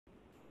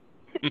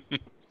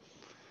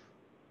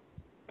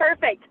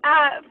Perfect.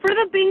 For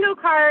the bingo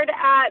card,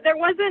 there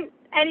wasn't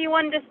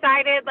anyone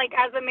decided like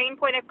as a main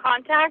point of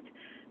contact,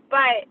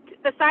 but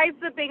besides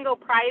the bingo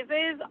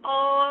prizes,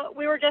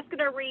 we were just going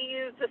to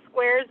reuse the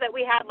squares that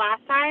we had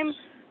last time.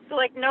 So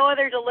like no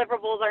other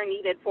deliverables are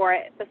needed for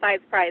it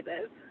besides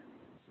prizes.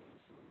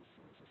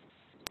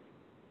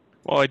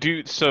 Well,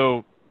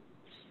 so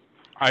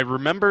I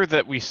remember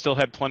that we still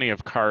had plenty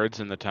of cards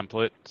in the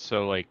template,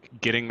 so like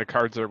getting the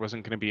cards there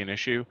wasn't going to be an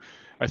issue.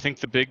 I think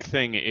the big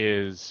thing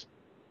is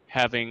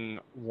having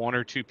one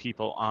or two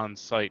people on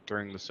site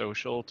during the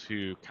social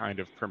to kind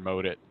of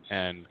promote it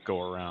and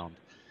go around.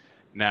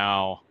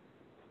 Now,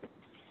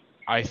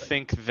 I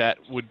think that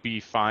would be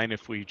fine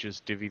if we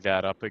just divvy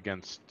that up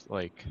against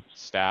like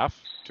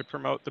staff to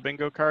promote the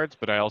bingo cards,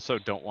 but I also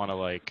don't want to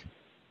like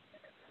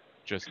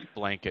just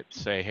blanket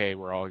say, hey,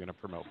 we're all going to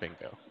promote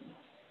bingo.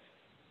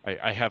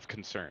 I have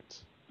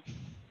concerns.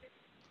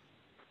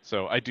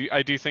 So I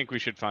do think we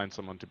should find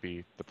someone to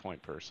be the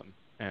point person.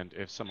 And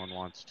if someone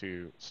wants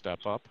to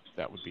step up,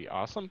 that would be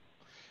awesome.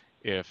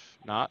 If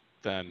not,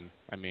 then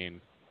I mean,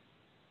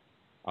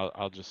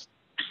 I'll just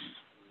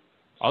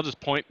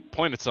point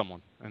at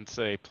someone and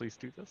say, please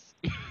do this.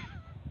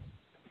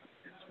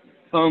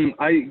 Can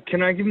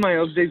I give my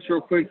updates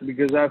real quick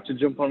because I have to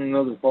jump on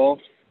another call?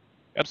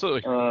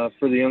 Absolutely.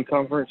 For the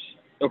unconference.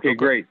 Okay,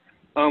 great.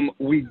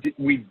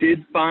 We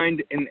did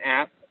find an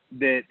app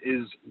that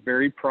is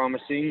very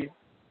promising.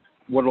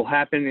 What will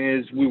happen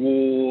is we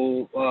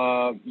will,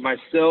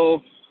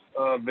 myself,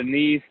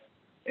 Vineeth,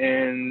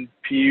 and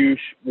Piyush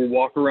will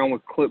walk around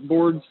with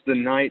clipboards the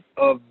night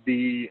of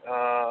the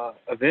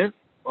event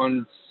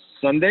on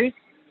Sunday.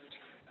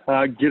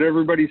 Get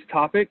everybody's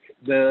topic.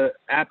 The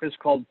app is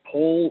called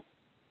Poll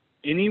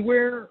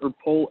Anywhere or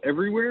Poll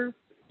Everywhere.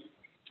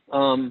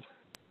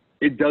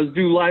 It does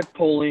do live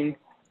polling.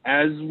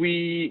 As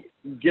we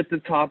get the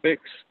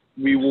topics,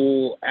 we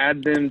will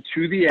add them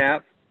to the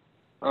app.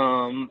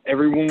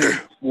 Everyone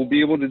will be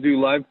able to do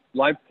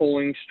live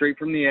polling straight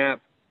from the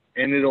app,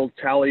 and it'll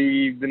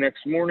tally the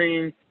next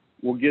morning.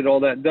 We'll get all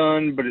that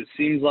done, but it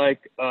seems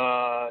like,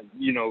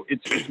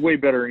 it's way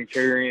better in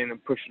carrying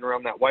and pushing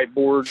around that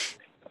whiteboard.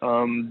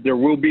 There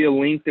will be a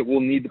link that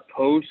we'll need to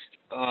post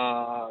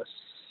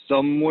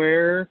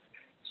somewhere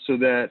so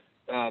that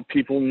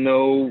people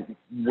know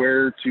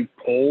where to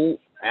poll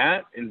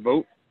at and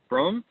vote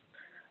from.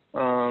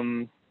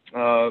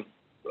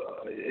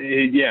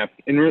 Yeah,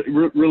 and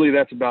really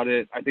that's about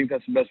it. I think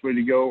that's the best way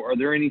to go. Are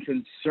there any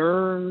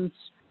concerns?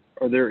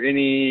 Are there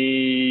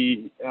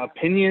any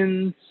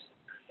opinions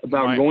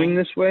about going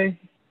this way?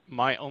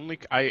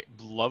 I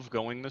love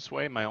going this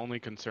way. My only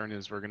concern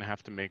is we're going to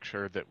have to make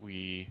sure that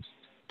we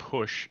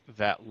push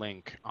that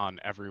link on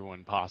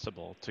everyone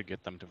possible to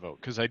get them to vote.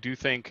 Because I do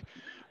think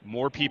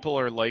more people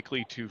are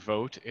likely to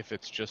vote if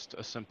it's just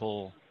a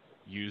simple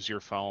use your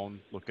phone,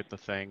 look at the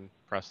thing,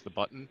 press the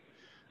button.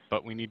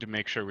 But we need to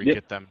make sure we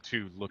get them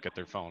to look at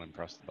their phone and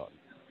press the button.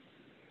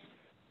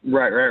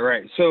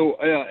 Right. So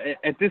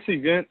at this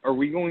event, are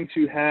we going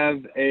to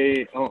have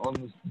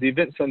on the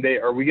event Sunday,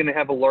 are we going to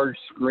have a large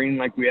screen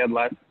like we had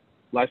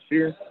last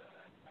year?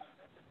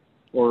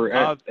 Or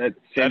at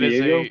San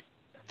Diego?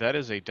 That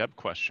is a Deb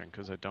question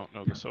because I don't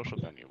know the social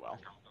venue well.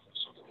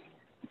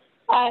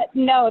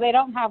 No, they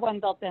don't have one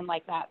built in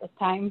like that this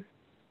time.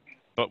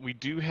 But we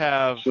do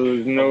have a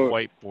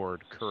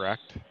whiteboard,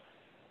 correct?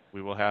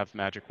 We will have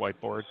magic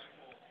whiteboard.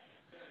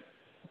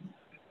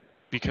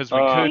 Because we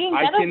could.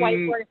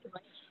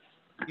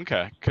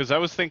 Okay, because I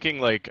was thinking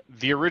like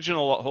the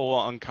original whole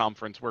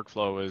unconference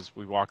workflow is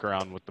we walk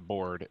around with the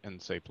board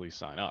and say please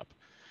sign up.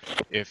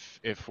 If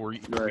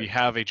we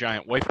have a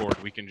giant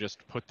whiteboard, we can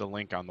just put the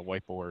link on the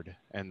whiteboard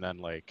and then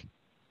like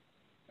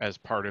as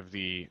part of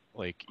the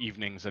like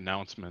evening's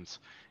announcements,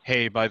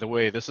 hey, by the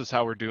way, this is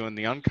how we're doing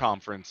the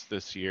unconference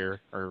this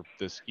year or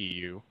this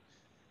EU.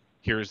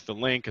 Here's the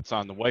link. It's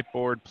on the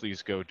whiteboard.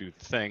 Please go do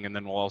the thing. And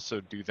then we'll also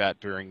do that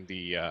during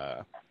the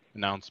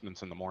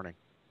announcements in the morning.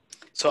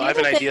 So I have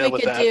an idea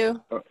with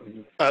that.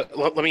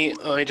 Let me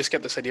just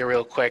get this idea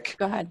real quick.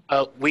 Go ahead.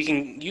 We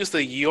can use the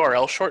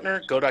URL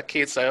shortener,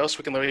 go.k8s.io, so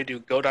we can literally do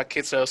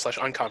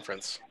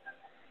go.k8s.io/unconference.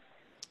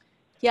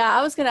 Yeah,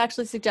 I was going to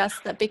actually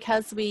suggest that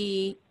because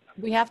we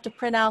have to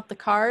print out the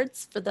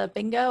cards for the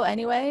bingo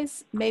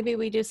anyways, maybe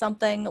we do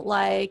something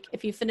like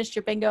if you finished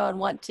your bingo and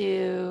want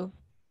to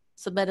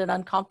submit an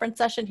unconference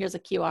session, here's a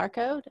QR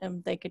code,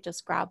 and they could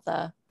just grab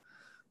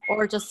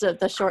or just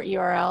the short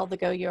URL, the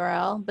Go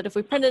URL. But if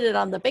we printed it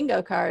on the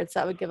bingo cards,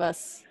 that would give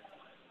us,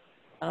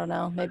 I don't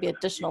know, maybe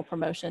additional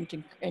promotion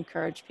to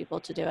encourage people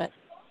to do it.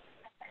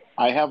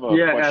 I have a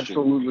question. Yeah,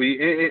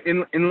 absolutely.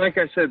 And like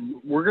I said,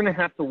 we're going to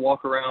have to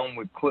walk around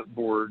with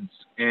clipboards,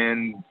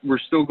 and we're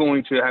still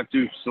going to have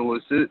to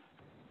solicit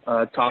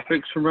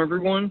topics from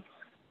everyone,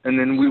 and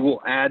then we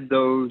will add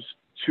those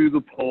to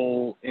the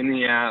poll in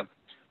the app.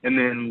 And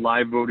then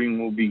live voting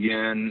will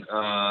begin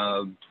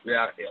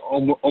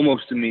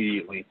almost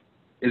immediately,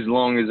 as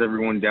long as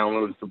everyone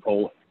downloads the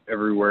poll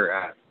everywhere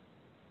at.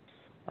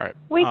 All right.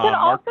 We could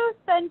also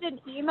send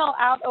an email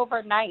out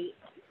overnight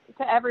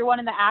to everyone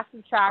in the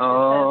active track that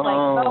says,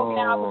 like, vote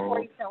now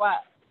before you show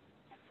up.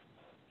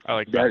 I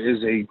like that. That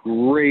is a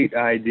great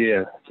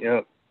idea.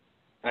 Yep.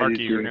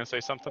 Marky, you were going to say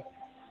something?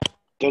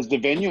 Does the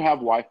venue have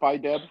Wi-Fi,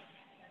 Deb?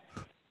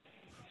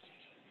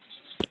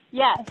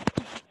 Yes.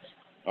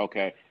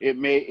 Okay. It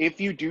may, if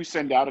you do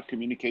send out a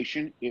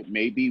communication, it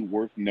may be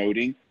worth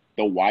noting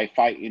the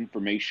Wi-Fi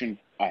information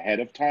ahead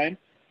of time.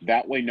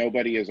 That way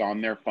nobody is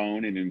on their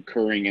phone and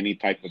incurring any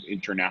type of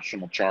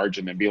international charge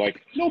and then be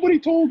like, nobody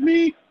told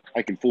me.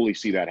 I can fully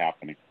see that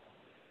happening.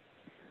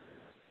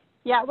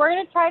 Yeah, we're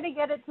going to try to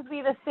get it to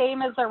be the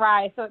same as the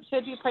rye, so it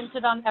should be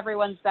printed on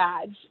everyone's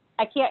badge.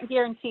 I can't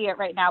guarantee it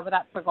right now, but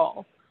that's the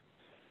goal.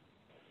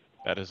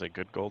 That is a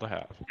good goal to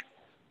have.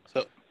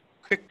 So,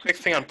 quick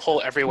thing on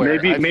poll everywhere.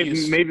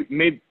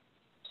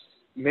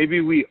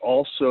 Maybe we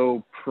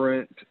also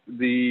print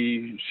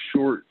the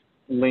short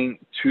link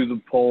to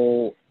the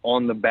poll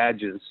on the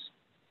badges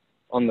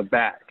on the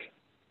back.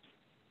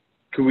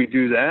 Could we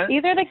do that?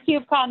 These are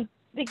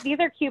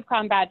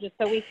CubeCon badges,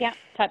 so we can't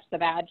touch the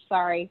badge.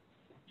 Sorry.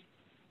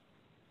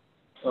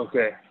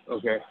 Okay.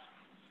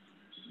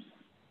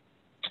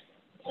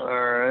 All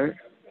right.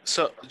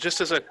 So just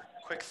as a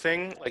quick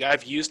thing, like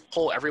I've used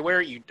Poll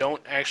Everywhere. You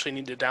don't actually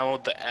need to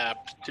download the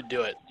app to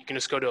do it. You can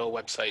just go to a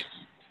website.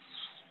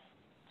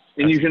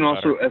 And you can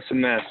also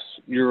SMS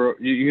your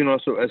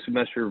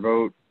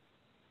vote.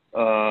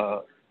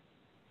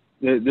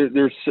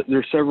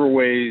 There's several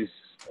ways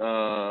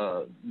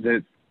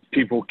that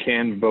people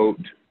can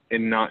vote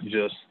and not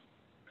just,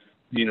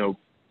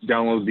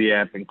 download the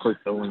app and click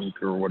the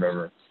link or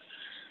whatever.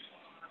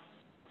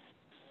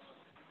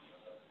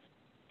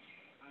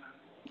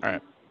 All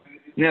right.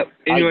 Yep.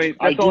 Anyway,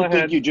 that's all I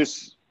had.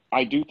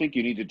 I do think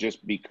you need to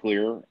just be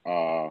clear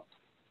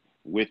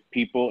with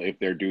people if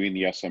they're doing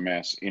the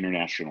SMS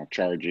international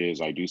charges.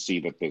 I do see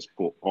that this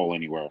Poll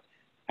Anywhere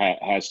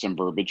has some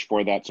verbiage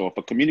for that. So if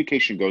a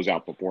communication goes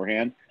out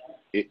beforehand,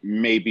 it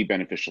may be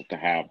beneficial to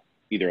have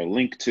either a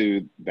link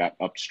to that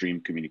upstream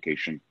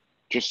communication,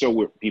 just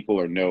so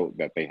people know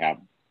that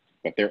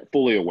they're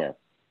fully aware.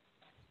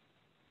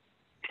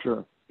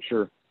 Sure.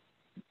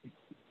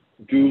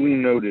 Duly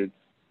noted.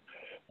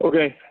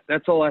 Okay,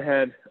 that's all I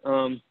had.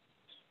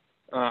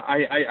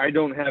 I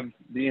don't have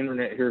the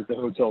internet here at the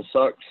hotel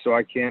sucks, so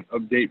I can't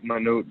update my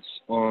notes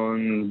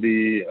on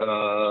the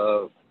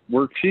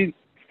worksheet.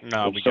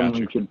 No, if we got you.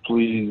 Someone could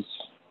please.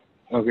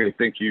 Okay,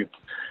 thank you.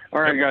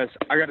 All right, guys,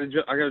 I gotta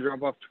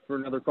drop off for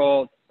another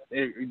call.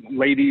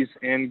 Ladies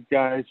and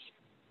guys,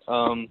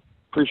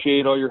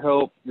 appreciate all your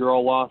help. You're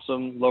all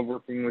awesome. Love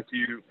working with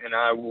you, and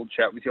I will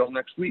chat with you all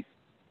next week.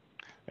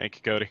 Thank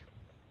you, Cody.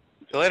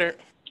 See you later.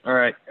 All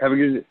right. Have a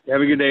good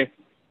day.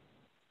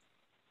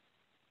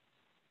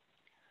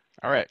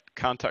 All right.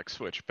 Context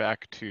switch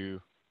back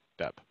to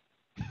Deb.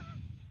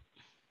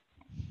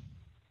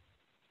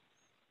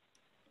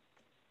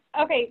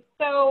 Okay,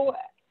 so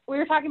we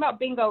were talking about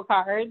bingo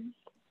cards.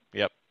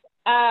 Yep.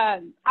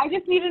 I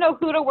just need to know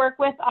who to work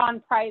with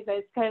on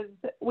prizes because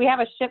we have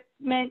a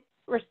shipment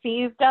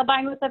receive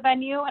deadline with the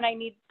venue, and I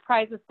need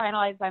prizes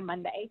finalized by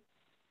Monday.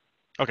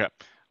 Okay.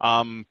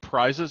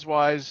 Prizes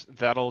wise,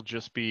 that'll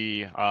just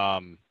be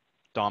Don,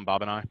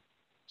 Bob, and I.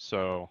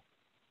 So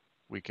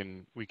we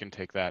can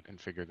take that and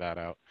figure that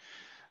out.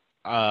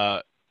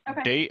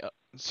 Okay.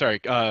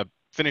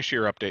 Finish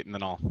your update and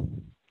then I'll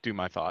do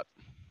my thought.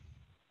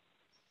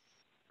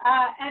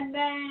 And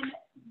then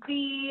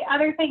the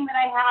other thing that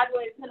I had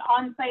was an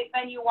on-site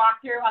venue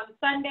walkthrough on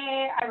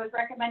Sunday. I was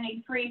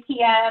recommending 3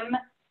 p.m.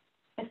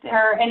 If there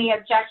are any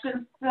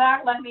objections to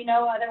that, let me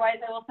know. Otherwise,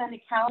 I will send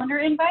a calendar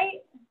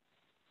invite.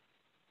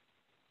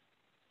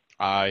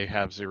 I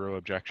have 0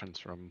 objections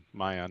from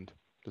my end.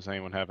 Does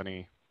anyone have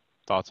any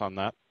thoughts on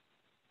that?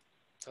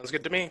 Sounds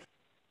good to me.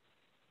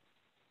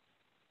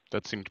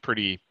 That seemed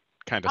pretty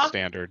kind of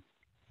standard.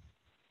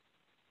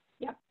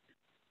 Yep.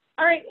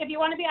 All right. If you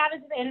want to be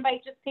added to the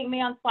invite, just ping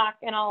me on Slack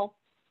and I'll,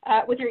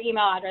 with your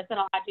email address, and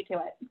I'll add you to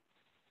it.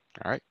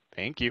 All right.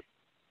 Thank you.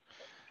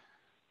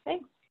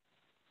 Thanks.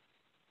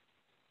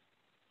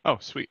 Oh,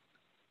 sweet.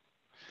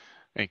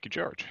 Thank you,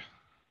 George.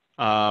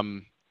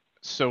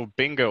 So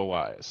bingo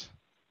wise,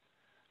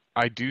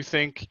 I do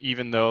think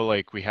even though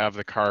like we have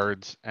the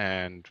cards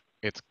and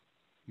it's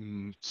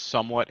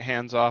somewhat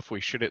hands off, we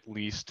should at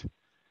least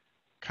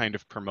kind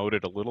of promote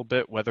it a little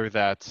bit, whether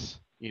that's,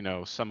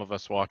 some of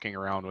us walking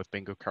around with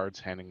bingo cards,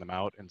 handing them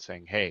out and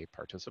saying, hey,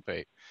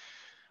 participate,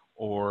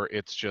 or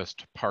it's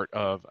just part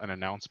of an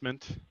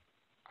announcement.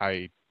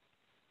 I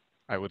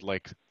would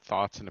like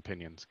thoughts and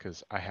opinions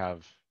because I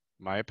have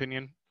my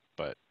opinion,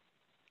 but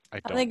I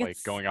don't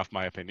like going off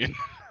my opinion.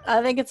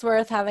 I think it's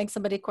worth having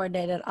somebody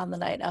coordinated on the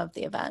night of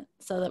the event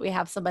so that we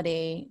have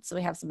somebody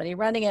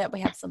running it.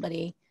 We have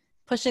somebody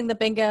pushing the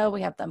bingo.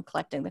 We have them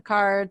collecting the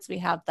cards. We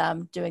have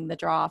them doing the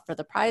draw for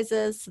the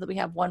prizes so that we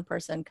have one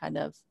person kind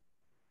of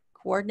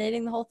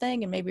coordinating the whole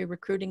thing and maybe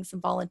recruiting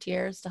some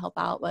volunteers to help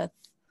out with,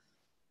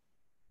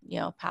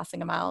 passing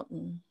them out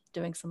and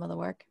doing some of the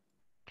work.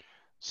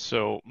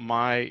 So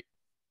my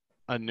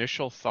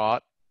initial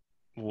thought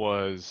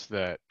was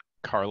that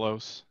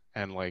Carlos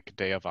and like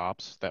day of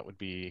ops, that would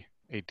be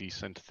a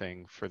decent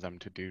thing for them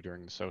to do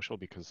during the social,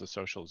 because the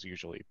social is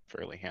usually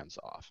fairly hands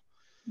off.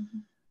 Mm-hmm.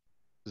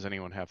 Does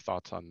anyone have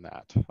thoughts on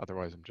that?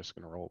 Otherwise, I'm just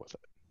going to roll with it.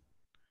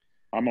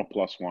 I'm a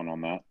 +1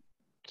 on that.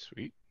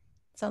 Sweet.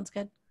 Sounds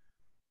good.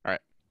 All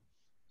right.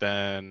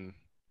 Then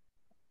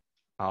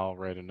I'll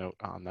write a note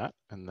on that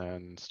and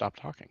then stop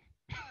talking.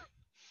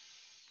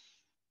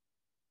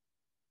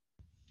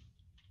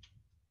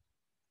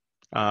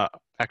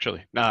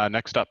 Actually,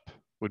 next up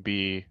would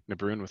be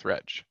Nabrun with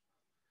Reg.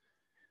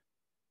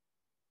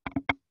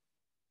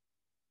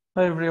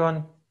 Hi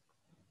everyone.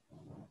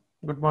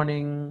 Good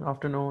morning,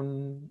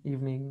 afternoon,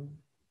 evening.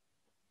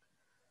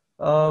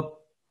 So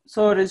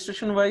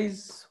registration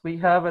wise, we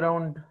have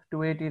around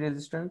 280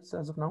 registrants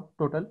as of now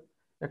total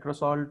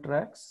across all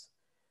tracks.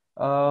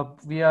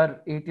 We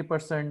are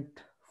 80%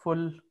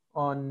 full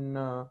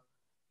on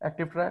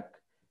active track,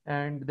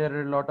 and there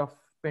are a lot of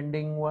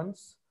pending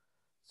ones.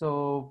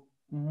 So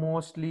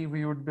mostly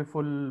we would be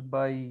full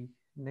by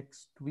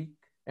next week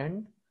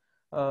end.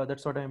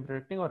 That's what I'm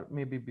predicting, or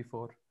maybe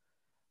before.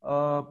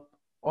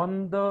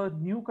 On the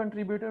new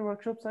contributor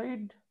workshop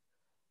side,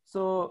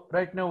 so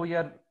right now we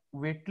are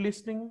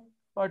waitlisting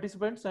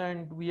participants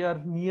and we are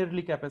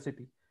nearly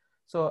capacity.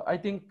 So I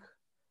think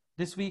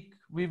this week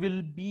we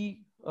will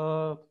be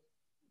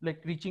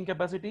like reaching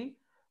capacity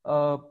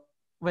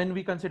when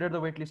we consider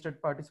the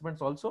waitlisted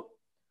participants also.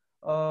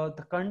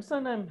 The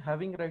concern I'm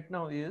having right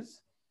now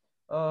is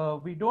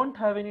we don't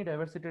have any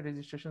diversity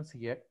registrations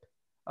yet.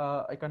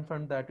 I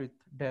confirmed that with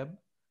Deb,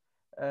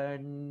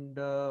 and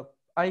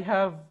I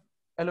have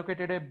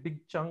allocated a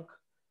big chunk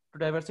to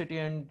diversity,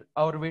 and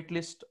our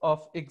waitlist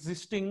of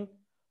existing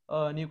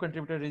new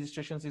contributor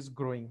registrations is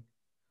growing.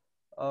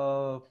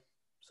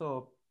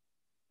 So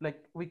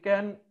like we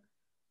can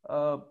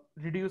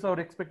reduce our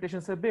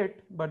expectations a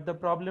bit, but the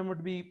problem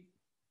would be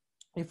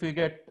if we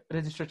get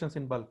registrations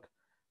in bulk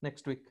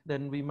next week,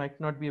 then we might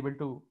not be able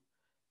to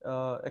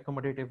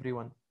accommodate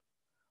everyone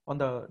on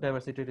the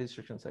diversity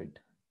registration side.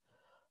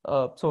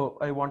 So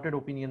I wanted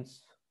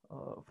opinions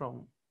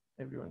from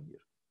everyone here.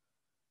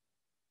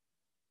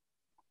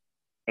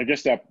 I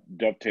guess that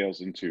dovetails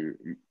into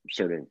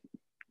sort of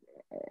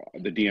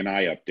the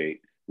DNI update,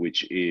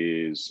 which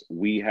is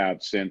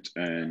we've sent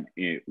a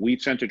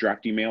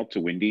draft email to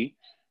Wendy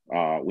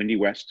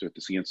West at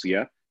the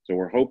CNCF. So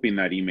we're hoping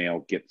that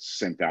email gets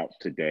sent out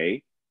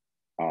today.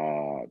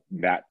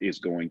 That is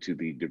going to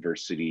the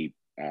diversity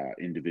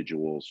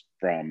individuals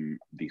from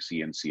the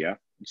CNCF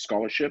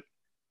scholarship.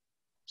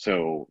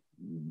 So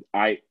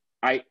I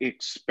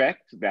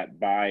expect that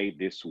by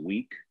this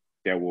week,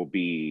 there will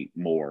be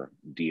more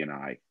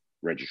DNI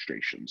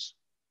registrations.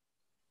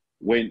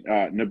 When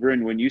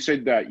Nabrun, when you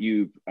said that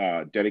you've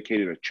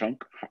dedicated a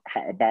chunk,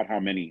 about how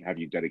many have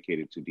you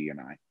dedicated to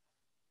DNI?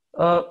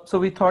 So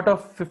we thought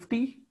of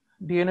 50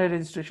 DNI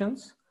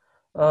registrations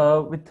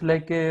with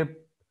like a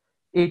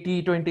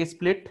 80-20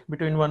 split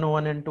between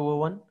 101 and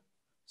 201.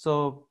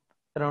 So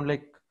around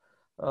like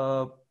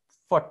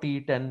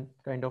 40-10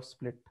 kind of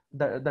split.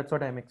 That's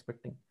what I'm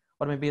expecting,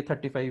 or maybe a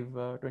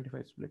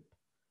 35-25 split.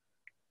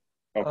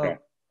 Okay.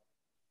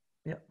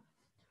 Yeah.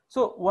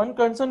 So one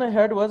concern I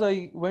had was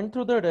I went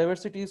through the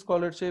diversity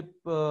scholarship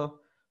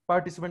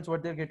participants,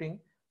 what they're getting.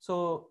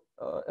 So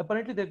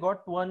apparently they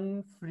got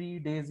one free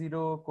day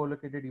zero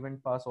co-located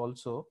event pass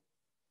also.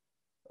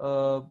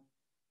 So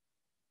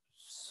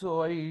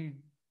I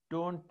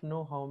don't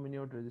know how many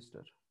would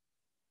register.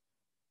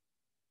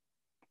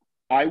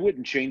 I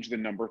wouldn't change the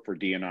number for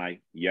DNI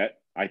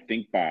yet. I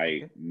think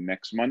by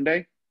next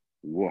Monday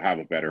we'll have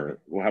a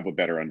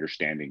better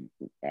understanding.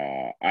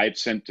 I've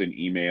sent an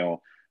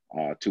email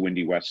to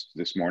Wendy West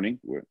this morning.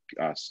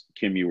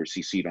 Kim, you were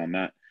CC'd on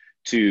that,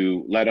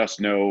 to let us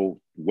know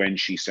when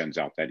she sends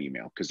out that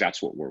email, because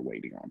that's what we're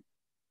waiting on.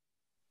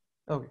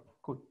 Okay,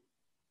 cool.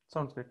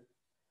 Sounds good.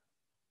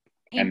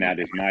 And that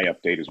is my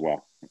update as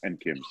well, and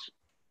Kim's.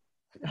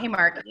 Hey,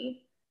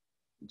 Marky.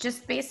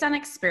 Just based on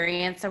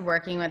experience of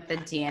working with the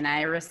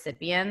DNI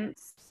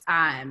recipients,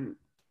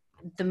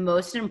 the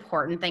most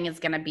important thing is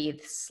going to be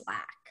the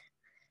Slack.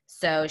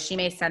 So she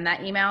may send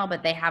that email,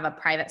 but they have a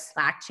private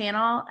Slack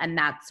channel. And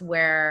that's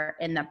where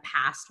in the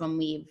past, when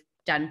we've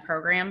done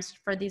programs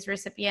for these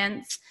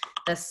recipients,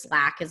 the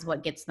Slack is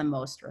what gets the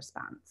most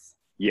response.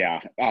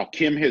 Yeah.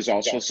 Kim has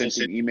also sent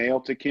an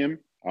email to Kim,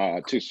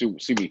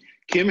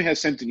 Kim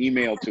has sent an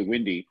email to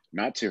Wendy,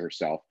 not to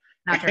herself,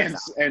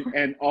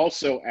 and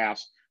also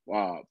asked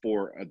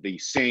for the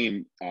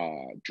same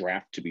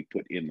draft to be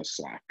put in the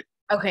Slack.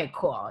 Okay,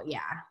 cool.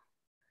 Yeah.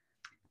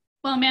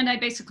 Well, Amanda, I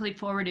basically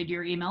forwarded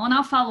your email, and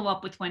I'll follow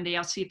up with Wendy.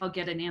 I'll see if I'll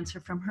get an answer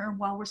from her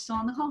while we're still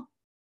on the call.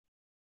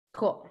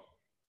 Cool.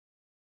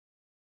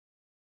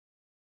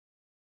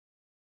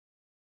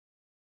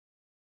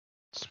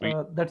 Sweet.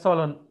 That's all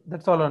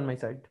on my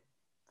side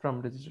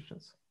from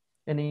registrations.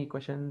 Any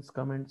questions,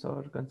 comments,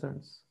 or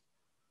concerns?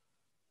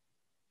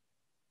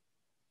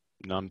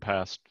 None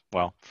past,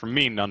 well, for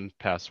me, none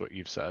past what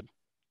you've said,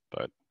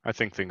 but I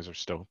think things are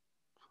still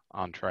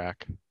on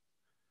track.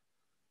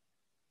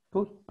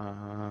 Cool.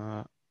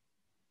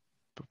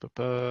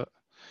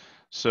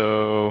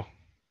 So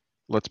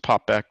let's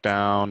pop back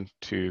down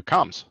to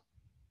comms.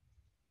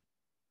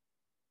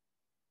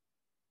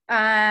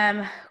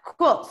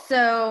 Cool.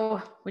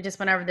 So we just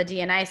went over the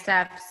DNI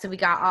stuff. So we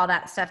got all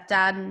that stuff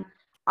done,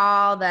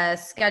 all the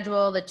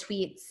schedule, the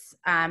tweets,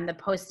 the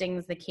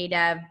postings, the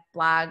KDev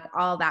blog,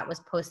 all that was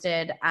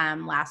posted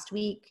last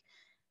week.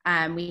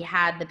 We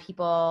had the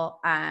people,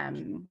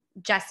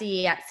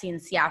 Jesse at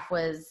CNCF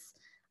was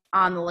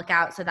on the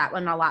lookout, so that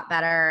went a lot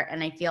better.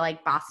 And I feel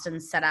like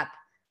Boston's set up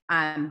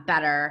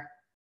better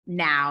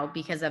now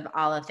because of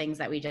all the things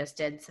that we just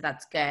did. So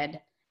that's good.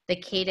 The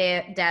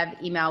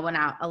KDev email went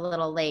out a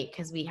little late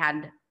because we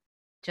had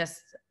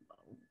just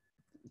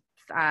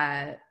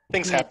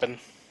things happen.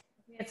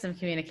 We had some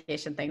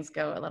communication things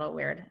go a little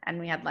weird, and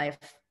we had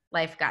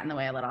life got in the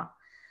way a little.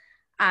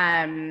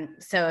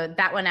 So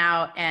that went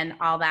out, and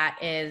all that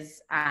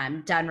is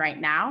done right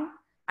now.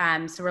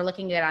 So we're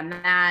looking good on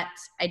that.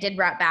 I did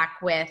route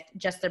back with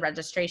just the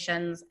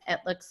registrations. It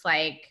looks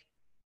like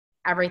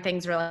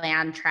everything's really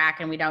on track,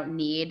 and we don't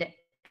need,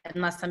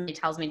 unless somebody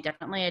tells me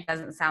differently, it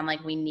doesn't sound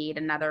like we need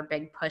another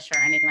big push or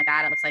anything like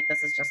that. It looks like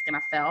this is just going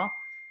to fill.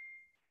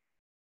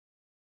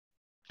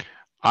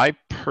 I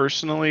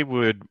personally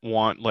would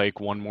want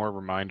like one more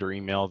reminder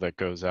email that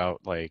goes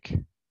out like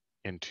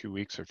in 2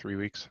 weeks or 3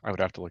 weeks. I would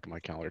have to look at my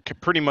calendar.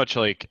 Pretty much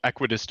like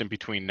equidistant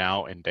between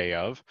now and day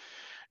of.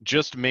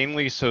 Just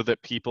mainly so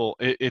that people,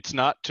 it's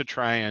not to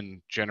try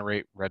and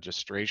generate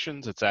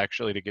registrations. It's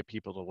actually to get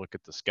people to look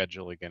at the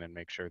schedule again and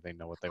make sure they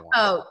know what they want.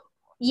 Oh,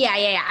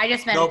 yeah. I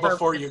just meant know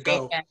before you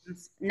go.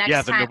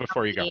 Next time know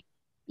before you go.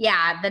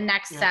 Yeah, the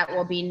next set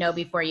will be know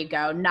before you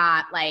go,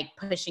 not like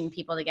pushing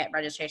people to get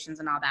registrations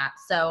and all that.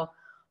 So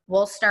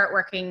we'll start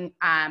working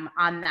on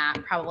that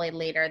probably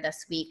later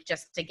this week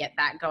just to get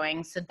that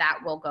going. So that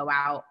will go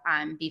out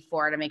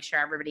before to make sure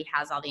everybody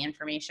has all the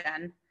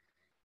information.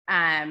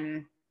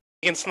 And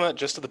send that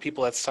just to the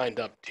people that signed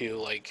up too.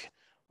 Like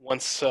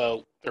once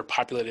they're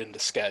populated into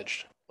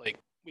Sketch, like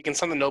we can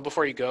send the know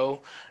before you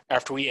go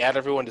after we add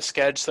everyone to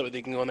Sketch so that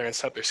they can go in there and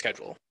set up their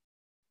schedule.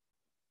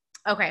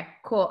 Okay,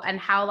 cool. And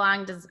how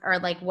long does, or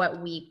like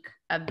what week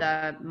of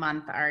the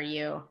month are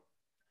you?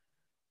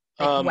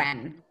 Like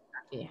when?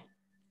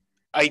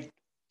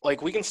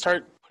 We can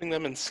start putting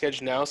them in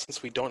Sketch now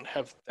since we don't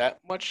have that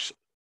much,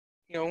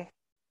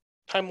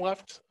 time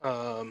left.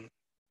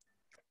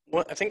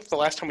 I think the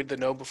last time we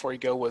did know before you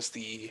go was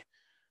the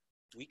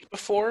week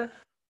before.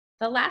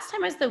 The last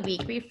time was the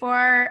week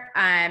before,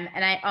 and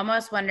I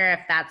almost wonder if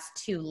that's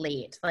too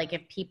late, like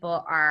if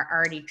people are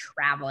already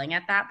traveling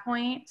at that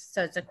point.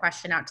 So it's a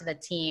question out to the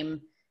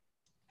team.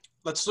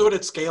 Let's do it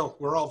at scale.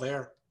 We're all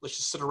there. Let's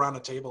just sit around a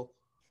table.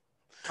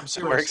 I'm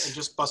serious, and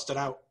just bust it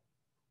out,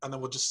 and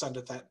then we'll just send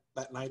it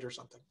that night or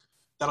something.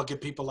 That'll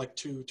give people like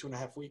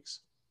 2.5 weeks.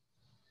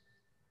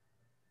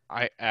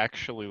 I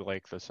actually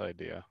like this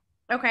idea.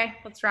 Okay,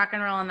 let's rock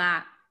and roll on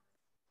that.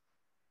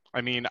 I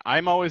mean,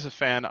 I'm always a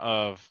fan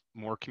of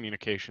more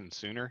communication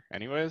sooner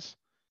anyways.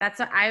 That's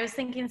what I was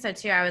thinking. So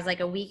too, I was like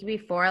a week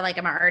before, like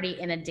I'm already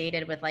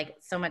inundated with like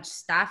so much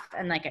stuff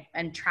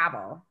and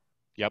travel.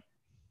 Yep.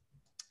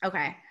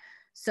 Okay.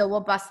 So we'll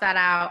bust that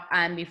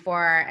out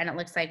before, and it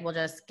looks like we'll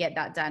just get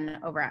that done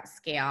over at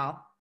scale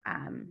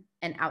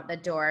and out the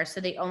door. So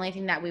the only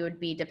thing that we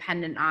would be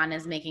dependent on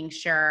is making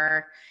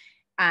sure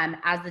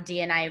as the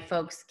DNI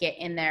folks get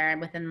in there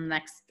within the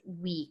next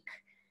week,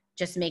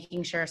 just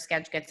making sure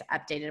Sketch gets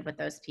updated with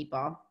those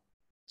people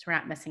so we're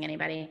not missing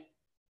anybody.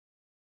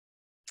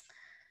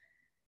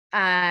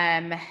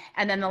 And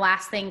then the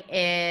last thing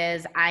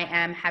is I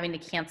am having to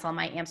cancel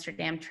my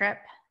Amsterdam trip.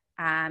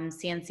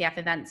 CNCF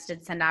events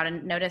did send out a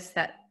notice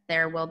that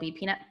there will be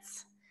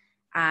peanuts,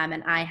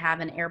 and I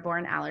have an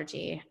airborne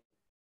allergy,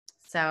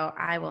 so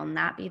I will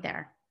not be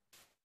there.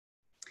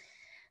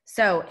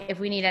 So if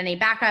we need any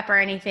backup or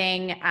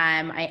anything,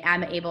 I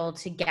am able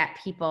to get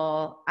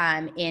people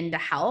in to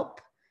help.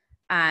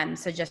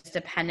 So just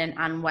dependent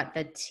on what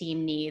the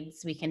team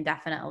needs, we can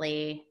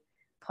definitely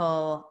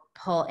pull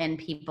in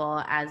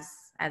people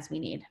as we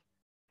need.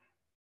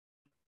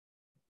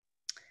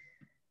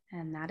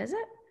 And that is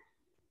it.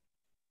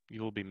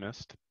 You will be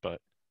missed,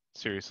 but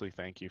seriously,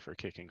 thank you for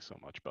kicking so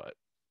much butt.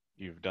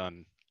 You've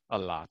done a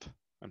lot.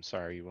 I'm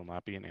sorry you will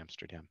not be in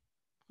Amsterdam.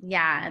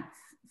 Yeah, it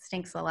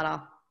stinks a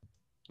little.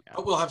 Yeah.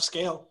 But we'll have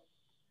scale.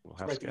 We'll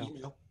have scale.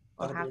 Email.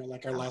 That'll be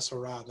like our last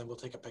hurrah, and then we'll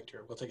take a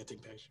picture. We'll take a team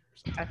picture.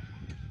 Okay.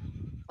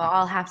 We'll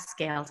all have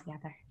scale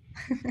together.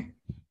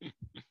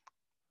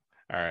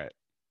 All right.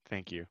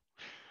 Thank you.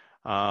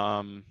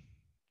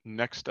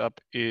 Next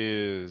up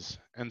is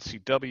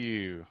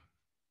NCW.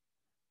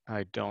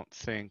 I don't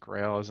think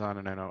Rael is on,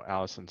 and I know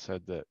Allison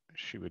said that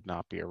she would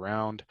not be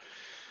around,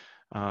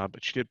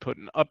 but she did put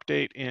an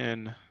update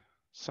in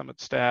Summit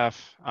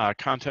staff.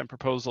 Content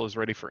proposal is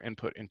ready for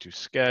input into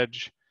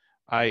Sketch.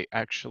 I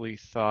actually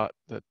thought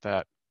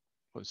that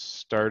was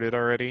started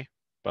already,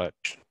 but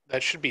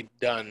that should be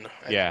done.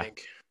 I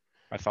think.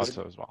 I thought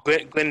so as well.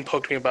 Glenn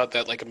poked me about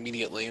that like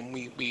immediately, and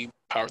we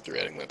powered through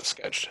adding that to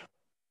Sketch.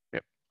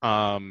 Yep.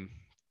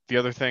 The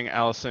other thing,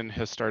 Allison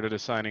has started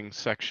assigning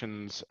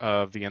sections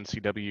of the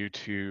NCW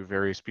to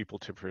various people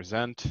to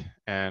present,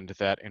 and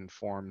that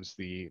informs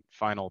the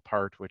final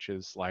part, which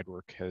is slide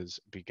work has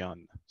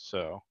begun.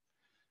 So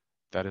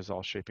that is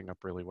all shaping up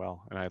really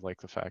well, and I like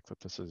the fact that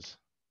this is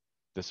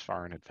this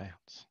far in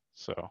advance.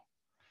 So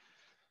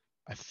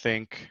I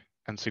think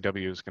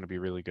NCW is going to be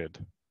really good.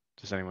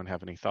 Does anyone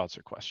have any thoughts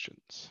or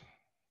questions?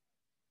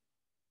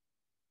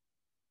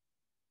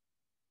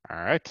 All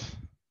right.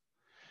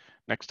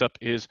 Next up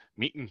is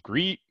meet and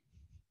greet.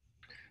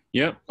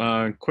 Yep,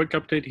 quick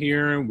update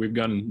here. We've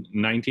gotten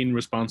 19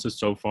 responses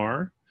so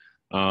far.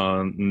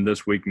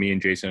 This week, me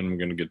and Jason are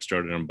going to get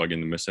started on bugging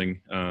the missing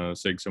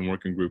SIGs and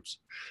working groups.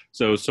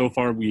 So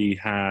far we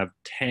have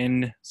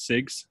 10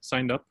 SIGs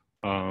signed up,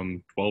 12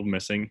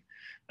 missing,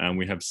 and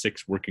we have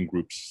 6 working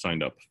groups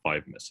signed up,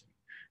 5 missing.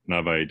 Now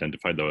I've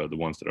identified the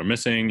ones that are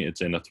missing.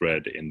 It's in a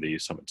thread in the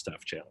Summit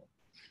staff channel.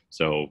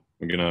 So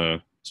we're going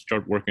to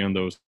start working on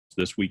those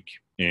this week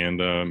and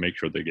make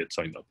sure they get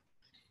signed up.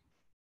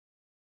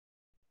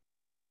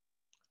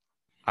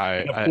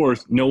 Of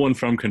course, no one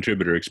from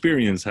Contributor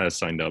Experience has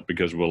signed up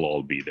because we'll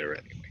all be there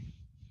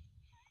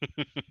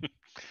anyway.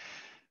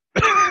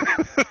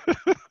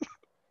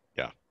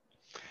 Yeah.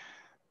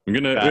 We're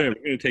gonna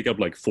take up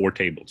like 4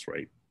 tables,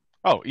 right?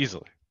 Oh,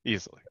 easily.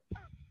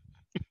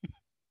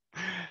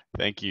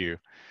 Thank you.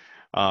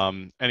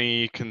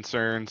 Any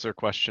concerns or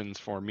questions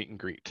for meet and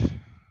greet?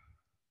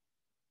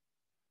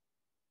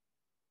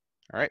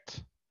 All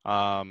right.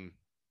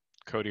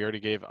 Cody already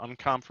gave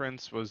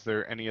unconference. Was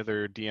there any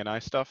other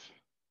DNI stuff?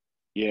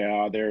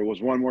 Yeah, there was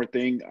one more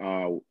thing.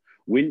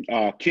 When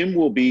Kim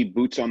will be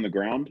boots on the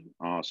ground,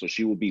 so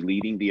she will be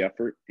leading the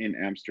effort in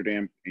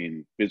Amsterdam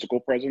in physical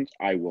presence.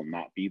 I will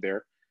not be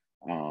there,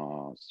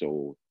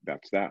 so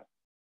that's that.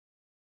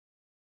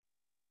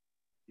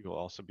 You will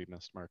also be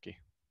missed, Marky.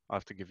 I'll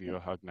have to give you a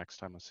hug next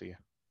time I see you.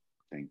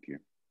 Thank you.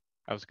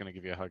 I was going to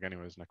give you a hug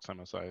anyways next time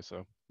I saw you,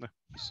 so.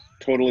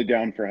 Totally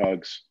down for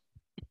hugs.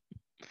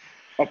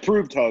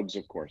 Approved hugs,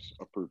 of course.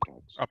 Approved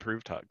hugs.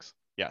 Approved hugs,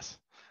 yes.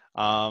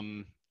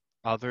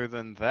 Other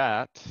than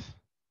that,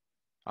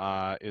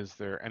 is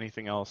there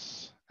anything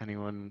else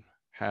anyone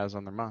has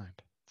on their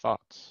mind?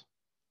 Thoughts?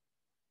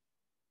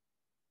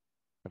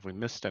 Have we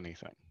missed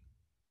anything?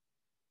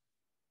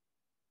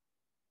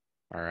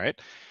 All right.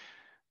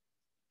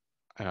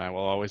 And I will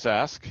always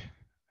ask,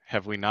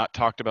 have we not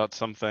talked about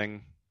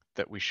something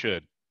that we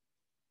should,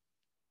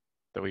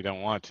 that we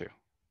don't want to?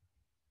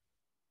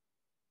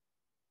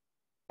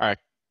 All right,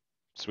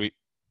 sweet.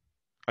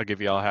 I'll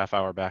give you all a half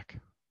hour back.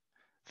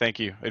 Thank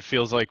you. It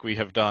feels like we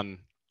have done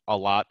a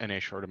lot in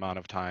a short amount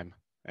of time,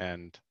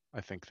 and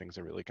I think things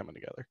are really coming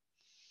together.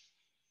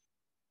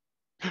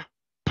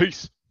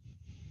 Peace.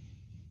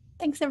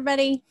 Thanks,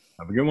 everybody.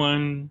 Have a good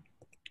one.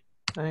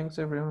 Thanks,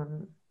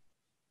 everyone.